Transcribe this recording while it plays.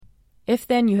If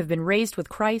then you have been raised with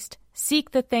Christ,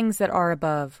 seek the things that are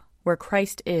above, where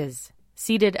Christ is,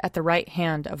 seated at the right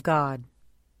hand of God.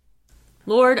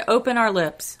 Lord, open our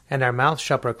lips, and our mouth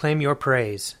shall proclaim your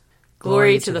praise.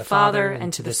 Glory to the Father,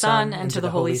 and to the Son, and to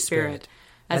the Holy Spirit,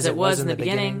 as it was in the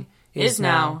beginning, is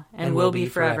now, and will be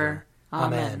forever.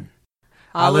 Amen.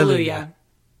 Alleluia.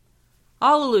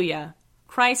 Alleluia.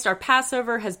 Christ our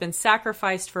Passover has been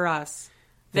sacrificed for us.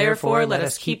 Therefore let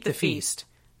us keep the feast,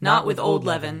 not with old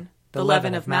leaven, the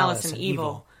leaven of malice and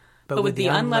evil, but with the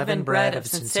unleavened bread of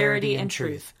sincerity and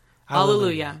truth.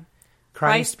 Alleluia.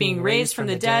 Christ, being raised from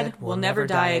the dead, will never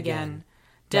die again.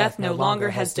 Death no longer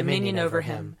has dominion over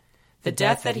him. The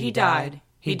death that he died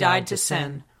to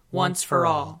sin, once for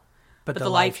all. But the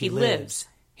life he lives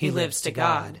to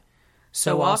God.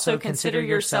 So also consider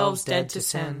yourselves dead to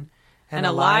sin, and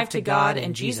alive to God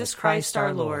in Jesus Christ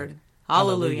our Lord.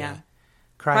 Alleluia.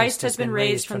 Christ has been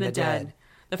raised from the dead,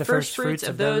 the firstfruits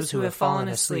of those who have fallen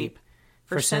asleep.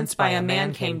 For since by a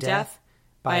man came death,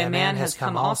 by a man has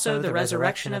come also the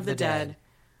resurrection of the dead.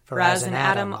 For as in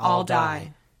Adam all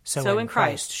die, so in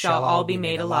Christ shall all be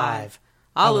made alive.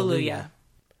 Alleluia.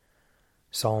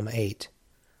 Psalm 8.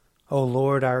 O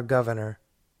Lord our Governor,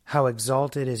 how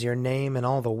exalted is your name in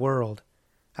all the world.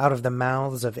 Out of the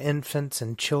mouths of infants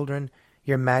and children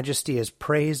your majesty is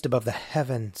praised above the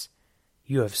heavens.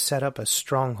 You have set up a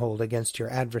stronghold against your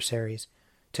adversaries,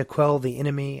 to quell the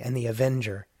enemy and the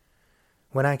avenger.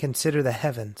 When I consider the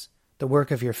heavens, the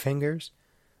work of your fingers,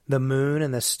 the moon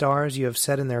and the stars you have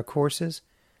set in their courses,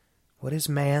 what is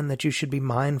man that you should be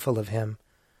mindful of him,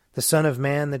 the Son of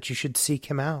Man that you should seek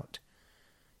him out?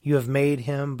 You have made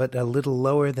him but a little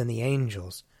lower than the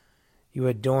angels. You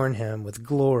adorn him with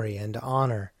glory and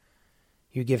honor.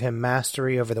 You give him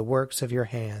mastery over the works of your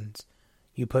hands.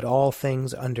 You put all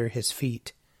things under his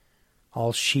feet,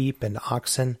 all sheep and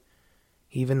oxen,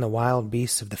 even the wild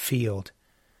beasts of the field,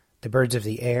 the birds of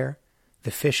the air,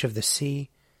 the fish of the sea,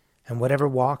 and whatever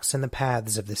walks in the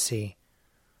paths of the sea.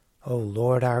 O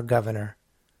Lord our Governor,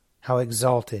 how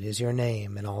exalted is your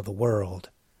name in all the world.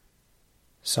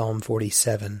 Psalm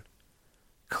 47.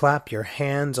 Clap your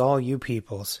hands, all you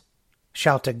peoples.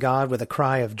 Shout to God with a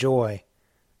cry of joy.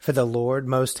 For the Lord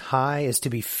Most High is to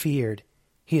be feared.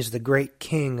 He is the great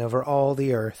King over all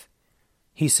the earth.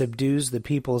 He subdues the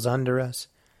peoples under us,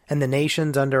 and the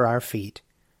nations under our feet.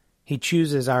 He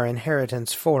chooses our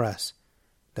inheritance for us,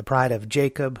 the pride of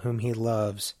Jacob whom he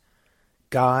loves.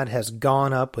 God has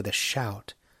gone up with a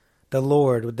shout, the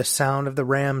Lord with the sound of the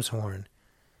ram's horn.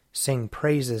 Sing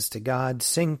praises to God,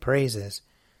 sing praises.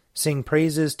 Sing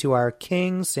praises to our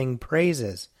King, sing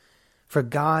praises. For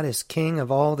God is King of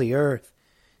all the earth.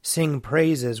 Sing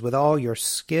praises with all your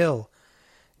skill.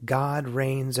 God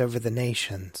reigns over the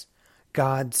nations.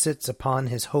 God sits upon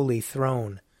his holy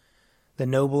throne. The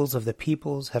nobles of the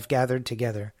peoples have gathered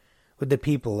together with the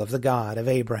people of the God of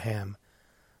Abraham.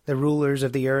 The rulers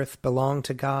of the earth belong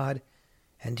to God,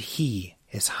 and he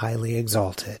is highly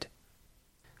exalted.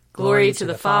 Glory to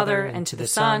the Father, and to the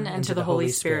Son, and to the Holy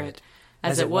Spirit,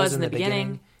 as it was in the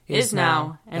beginning, is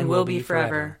now, and will be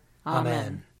forever.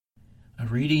 Amen. A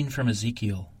reading from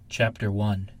Ezekiel, chapter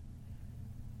 1.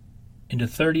 In the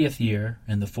 30th year,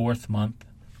 in the 4th month,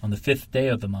 on the 5th day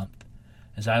of the month,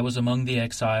 as I was among the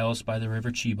exiles by the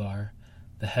river Chebar,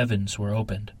 the heavens were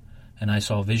opened, and I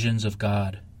saw visions of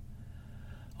God.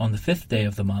 On the 5th day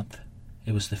of the month,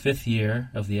 it was the 5th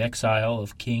year of the exile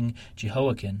of King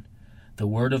Jehoiakim, the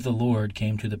word of the Lord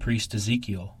came to the priest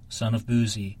Ezekiel, son of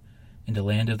Buzi, in the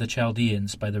land of the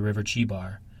Chaldeans by the river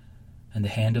Chebar, and the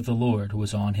hand of the Lord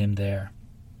was on him there.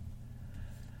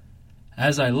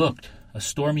 As I looked, a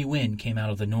stormy wind came out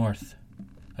of the north,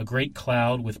 a great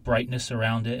cloud with brightness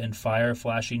around it and fire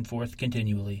flashing forth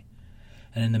continually,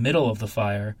 and in the middle of the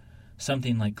fire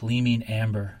something like gleaming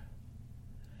amber.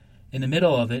 In the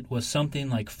middle of it was something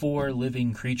like 4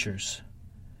 living creatures.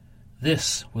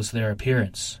 This was their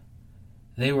appearance.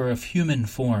 They were of human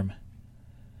form.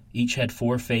 Each had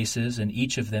 4 faces, and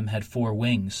each of them had 4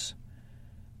 wings.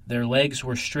 Their legs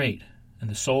were straight, and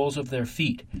the soles of their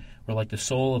feet were like the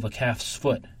sole of a calf's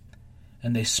foot,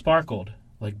 and they sparkled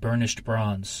like burnished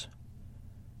bronze.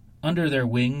 Under their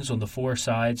wings on the 4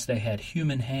 sides they had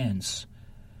human hands,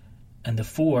 and the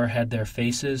 4 had their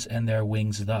faces and their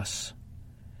wings thus.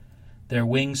 Their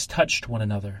wings touched one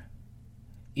another.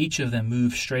 Each of them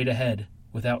moved straight ahead,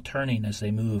 without turning as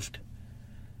they moved.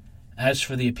 As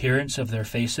for the appearance of their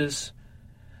faces,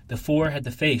 the 4 had the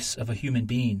face of a human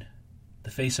being, the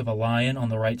face of a lion on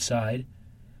the right side,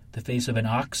 the face of an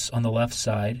ox on the left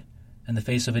side, and the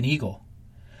face of an eagle.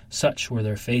 Such were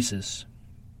their faces.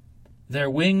 Their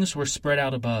wings were spread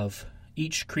out above.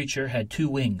 Each creature had 2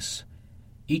 wings.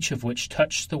 each of which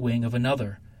touched the wing of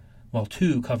another, while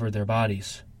 2 covered their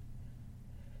bodies.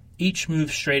 Each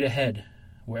moved straight ahead.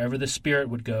 Wherever the Spirit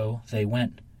would go, they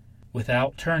went,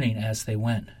 without turning as they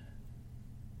went.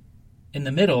 In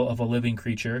the middle of a living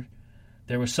creature,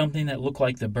 there was something that looked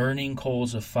like the burning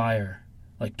coals of fire,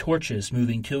 like torches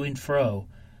moving to and fro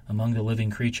among the living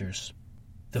creatures.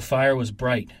 The fire was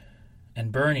bright,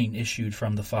 and burning issued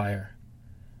from the fire.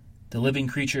 The living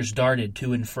creatures darted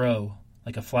to and fro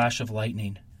like a flash of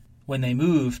lightning. When they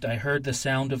moved, I heard the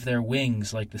sound of their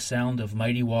wings like the sound of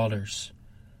mighty waters,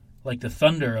 like the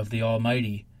thunder of the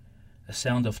Almighty, a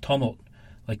sound of tumult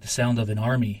like the sound of an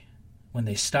army. When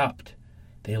they stopped,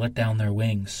 they let down their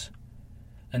wings.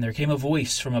 And there came a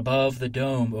voice from above the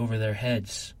dome over their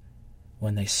heads.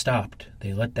 When they stopped,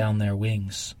 they let down their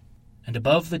wings. And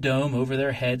above the dome over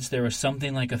their heads there was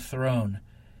something like a throne,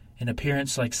 in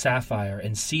appearance like sapphire,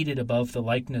 and seated above the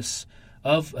likeness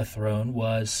of a throne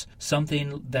was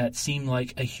something that seemed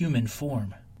like a human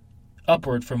form.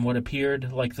 Upward from what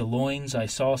appeared like the loins I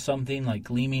saw something like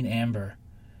gleaming amber,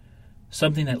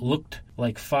 something that looked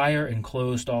like fire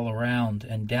enclosed all around,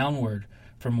 and downward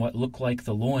from what looked like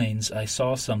the loins I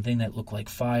saw something that looked like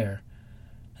fire,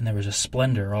 and there was a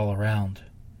splendor all around.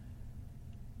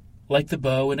 Like the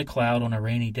bow in a cloud on a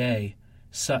rainy day,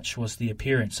 such was the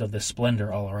appearance of the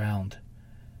splendor all around.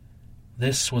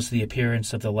 This was the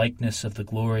appearance of the likeness of the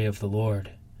glory of the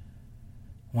Lord.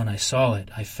 When I saw it,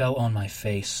 I fell on my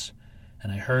face,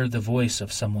 and I heard the voice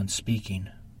of someone speaking.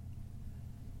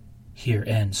 Here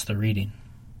ends the reading.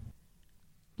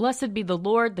 Blessed be the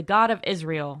Lord, the God of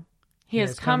Israel. He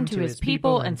has come to his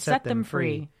people and set them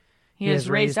free. He has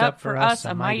raised up for us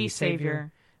a mighty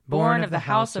Savior, born of the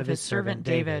house of his servant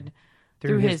David.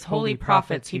 Through his holy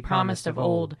prophets he promised of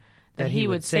old that he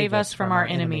would save us from our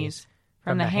enemies,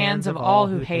 from the hands of all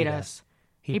who hate us.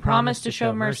 He promised to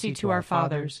show mercy to our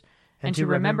fathers, and to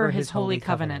remember his holy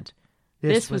covenant.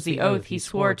 This was the oath he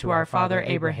swore to our father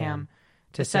Abraham,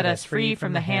 to set us free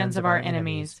from the hands of our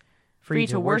enemies, free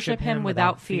to worship him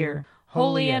without fear,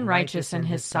 holy and righteous in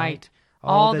his sight,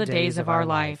 all the days of our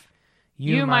life.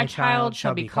 You, my child,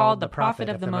 shall be called the prophet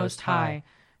of the Most High,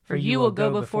 for you will go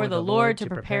before the Lord to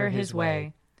prepare his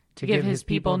way, to give his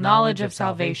people knowledge of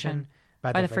salvation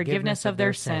by the forgiveness of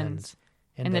their sins.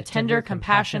 In the tender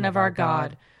compassion of our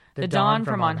God, the dawn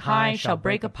from on high shall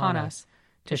break upon us,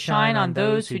 to shine on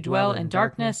those who dwell in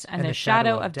darkness and the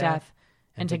shadow of death,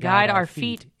 and to guide our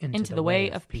feet into the way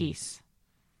of peace.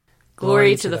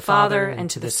 Glory to the Father, and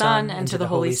to the Son, and to the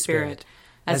Holy Spirit,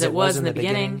 as it was in the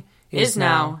beginning, is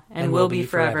now, and will be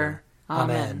forever.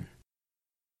 Amen.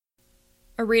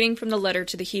 A reading from the letter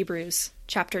to the Hebrews,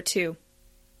 chapter 2.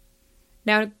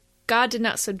 Now God did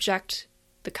not subject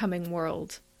the coming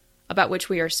world, about which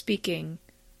we are speaking,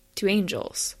 to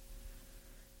angels.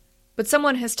 But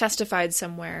someone has testified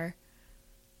somewhere,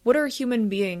 "What are human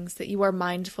beings that you are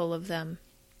mindful of them?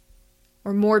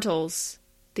 Or mortals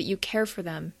that you care for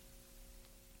them?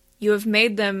 You have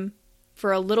made them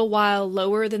for a little while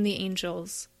lower than the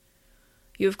angels.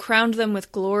 You have crowned them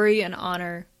with glory and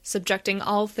honor, subjecting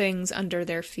all things under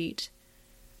their feet."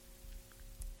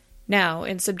 Now,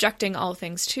 in subjecting all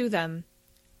things to them,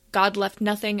 God left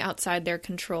nothing outside their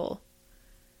control.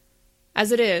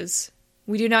 As it is,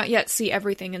 we do not yet see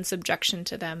everything in subjection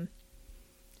to them,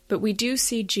 but we do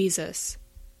see Jesus,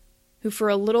 who for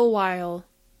a little while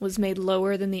was made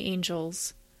lower than the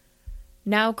angels,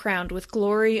 now crowned with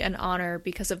glory and honor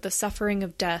because of the suffering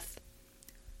of death,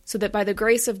 so that by the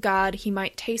grace of God he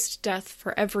might taste death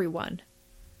for everyone.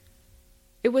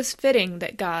 It was fitting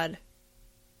that God,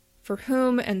 for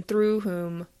whom and through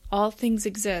whom all things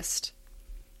exist,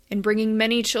 in bringing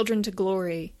many children to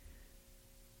glory,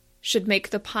 should make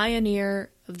the pioneer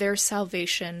of their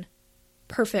salvation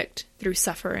perfect through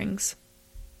sufferings.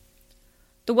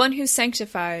 The one who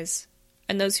sanctifies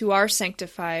and those who are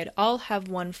sanctified all have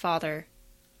one Father.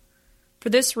 For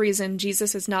this reason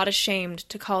Jesus is not ashamed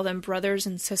to call them brothers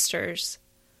and sisters,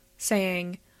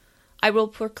 saying, "I will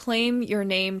proclaim your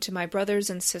name to my brothers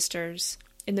and sisters.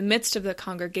 In the midst of the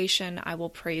congregation I will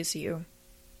praise you."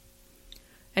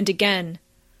 And again,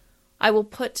 "I will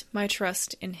put my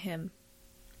trust in him."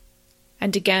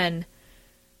 And again,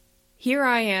 "Here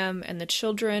I am and the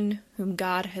children whom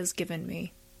God has given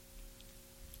me."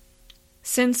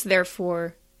 Since,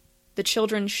 therefore, the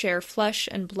children share flesh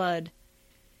and blood,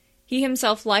 he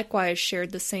himself likewise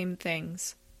shared the same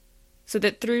things, so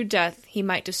that through death he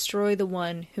might destroy the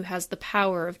one who has the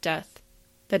power of death,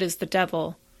 that is, the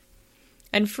devil,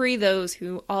 and free those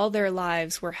who all their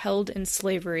lives were held in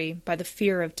slavery by the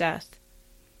fear of death.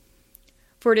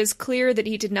 For it is clear that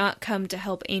he did not come to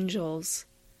help angels,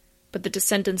 but the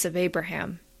descendants of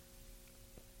Abraham.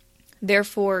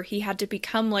 Therefore, he had to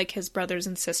become like his brothers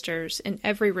and sisters in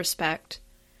every respect,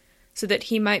 so that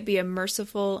he might be a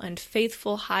merciful and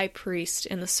faithful high priest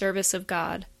in the service of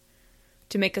God,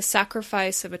 to make a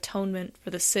sacrifice of atonement for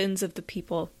the sins of the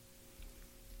people.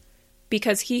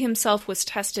 Because he himself was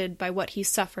tested by what he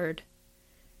suffered,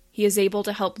 he is able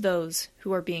to help those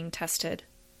who are being tested.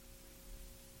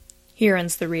 Here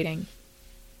ends the reading.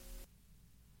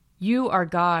 You are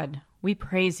God, we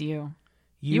praise you.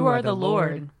 You are the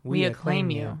Lord, we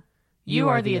acclaim you. You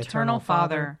are the eternal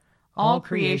Father, all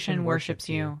creation worships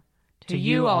you. To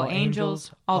you all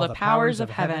angels, all the powers of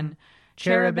heaven,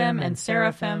 cherubim and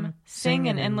seraphim, sing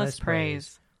in endless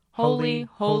praise. Holy,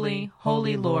 holy,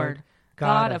 holy Lord,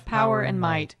 God of power and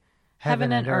might,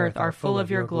 heaven and earth are full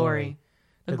of your glory.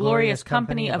 The glorious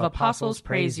company of apostles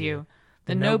praise you.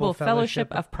 The noble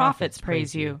fellowship of prophets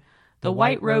praise you. The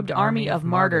white-robed army of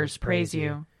martyrs praise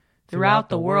you. Throughout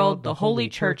the world the Holy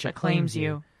Church acclaims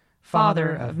you.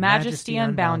 Father of majesty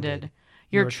unbounded,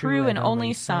 your true and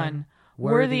only Son,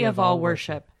 worthy of all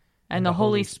worship, and the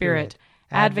Holy Spirit,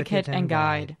 advocate and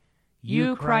guide.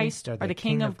 You, Christ, are the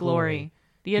King of glory,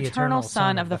 the eternal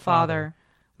Son of the Father.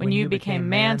 When you became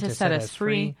man to set us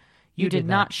free, you did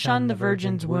not shun the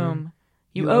Virgin's womb.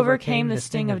 You overcame the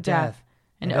sting of death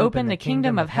and opened the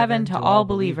kingdom of heaven to all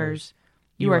believers.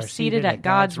 You are seated at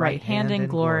God's right hand in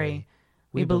glory.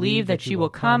 We believe that you will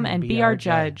come and be our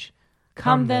judge.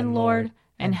 Come then, Lord,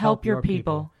 and help your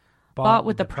people, bought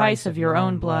with the price of your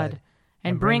own blood,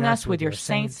 and bring us with your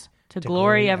saints to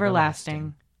glory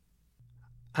everlasting.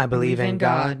 I believe in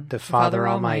God, the Father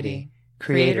Almighty,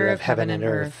 creator of heaven and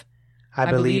earth. I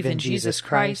believe in Jesus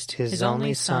Christ, his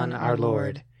only Son, our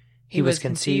Lord. He was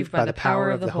conceived by the power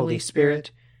of the Holy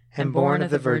Spirit and born of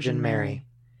the Virgin Mary.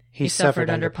 He suffered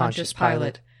under Pontius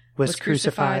Pilate, was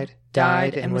crucified,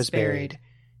 died, and was buried.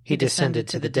 He descended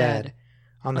to the dead.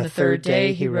 On the third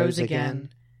day he rose again.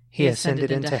 He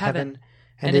ascended into heaven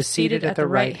and is seated at the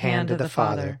right hand of the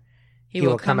Father. He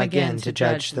will come again to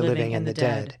judge the living and the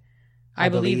dead. I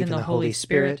believe in the Holy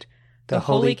Spirit, the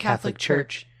Holy Catholic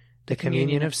Church, the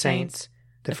communion of saints,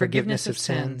 the forgiveness of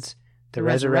sins, the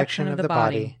resurrection of the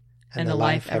body, and the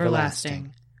life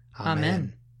everlasting.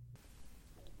 Amen.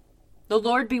 The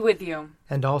Lord be with you.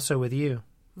 And also with you.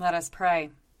 Let us pray.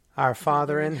 Our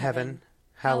Father in heaven,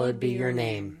 hallowed be your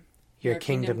name. Your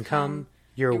kingdom come,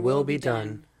 your will be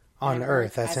done, on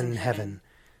earth as in heaven.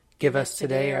 Give us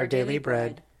today our daily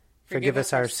bread. Forgive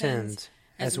us our sins,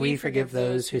 as we forgive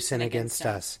those who sin against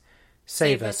us.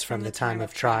 Save us from the time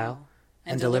of trial,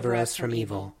 and deliver us from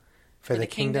evil. For the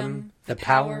kingdom, the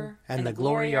power, and the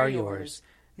glory are yours,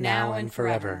 now and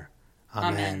forever.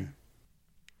 Amen.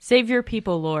 Save your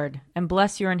people, Lord, and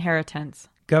bless your inheritance.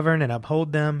 Govern and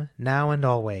uphold them, now and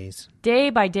always. Day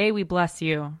by day we bless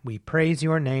you. We praise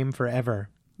your name forever.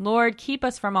 Lord, keep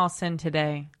us from all sin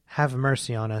today. Have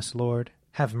mercy on us, Lord.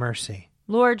 Have mercy.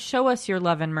 Lord, show us your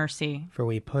love and mercy. For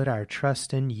we put our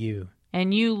trust in you.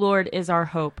 And you, Lord, is our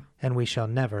hope. And we shall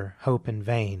never hope in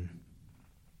vain.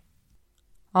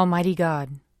 Almighty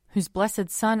God, whose blessed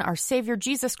Son, our Savior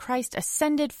Jesus Christ,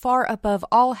 ascended far above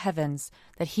all heavens,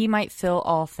 that he might fill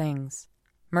all things.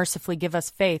 Mercifully give us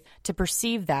faith to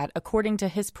perceive that, according to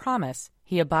his promise,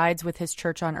 he abides with his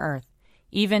church on earth,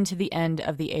 even to the end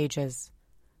of the ages.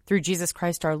 Through Jesus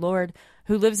Christ our Lord,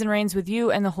 who lives and reigns with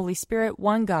you and the Holy Spirit,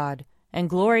 one God, and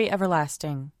glory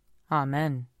everlasting.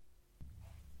 Amen.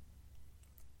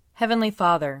 Heavenly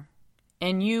Father,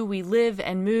 in you we live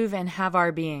and move and have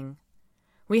our being.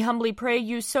 We humbly pray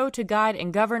you so to guide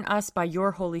and govern us by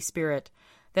your Holy Spirit,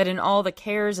 that in all the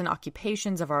cares and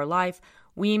occupations of our life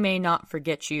we may not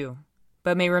forget you,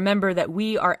 but may remember that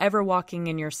we are ever walking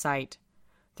in your sight.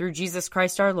 Through Jesus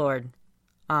Christ our Lord.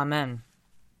 Amen.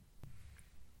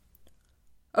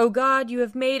 O God, you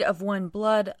have made of one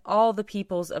blood all the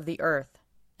peoples of the earth,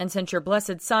 and sent your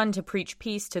blessed Son to preach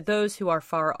peace to those who are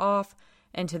far off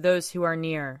and to those who are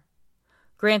near.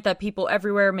 Grant that people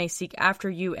everywhere may seek after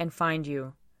you and find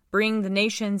you. Bring the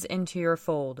nations into your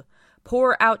fold.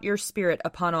 Pour out your Spirit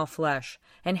upon all flesh,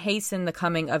 and hasten the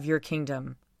coming of your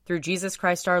kingdom. Through Jesus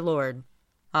Christ our Lord.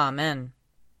 Amen.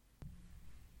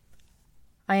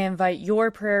 I invite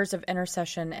your prayers of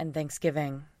intercession and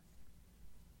thanksgiving.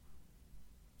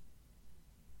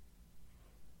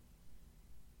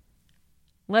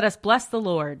 Let us bless the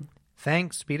Lord.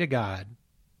 Thanks be to God.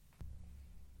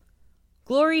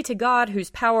 Glory to God, whose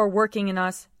power working in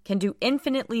us can do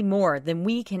infinitely more than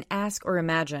we can ask or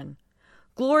imagine.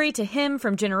 Glory to him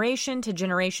from generation to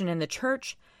generation in the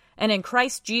church and in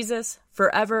Christ Jesus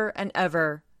forever and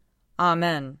ever.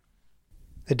 Amen.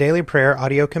 The Daily Prayer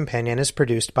audio companion is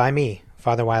produced by me,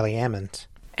 Father Wiley Ammons.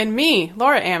 And me,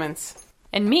 Laura Ammons.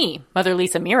 And me, Mother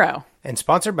Lisa Miro. And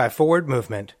sponsored by Forward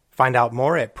Movement. Find out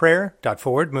more at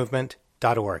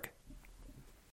prayer.forwardmovement.org.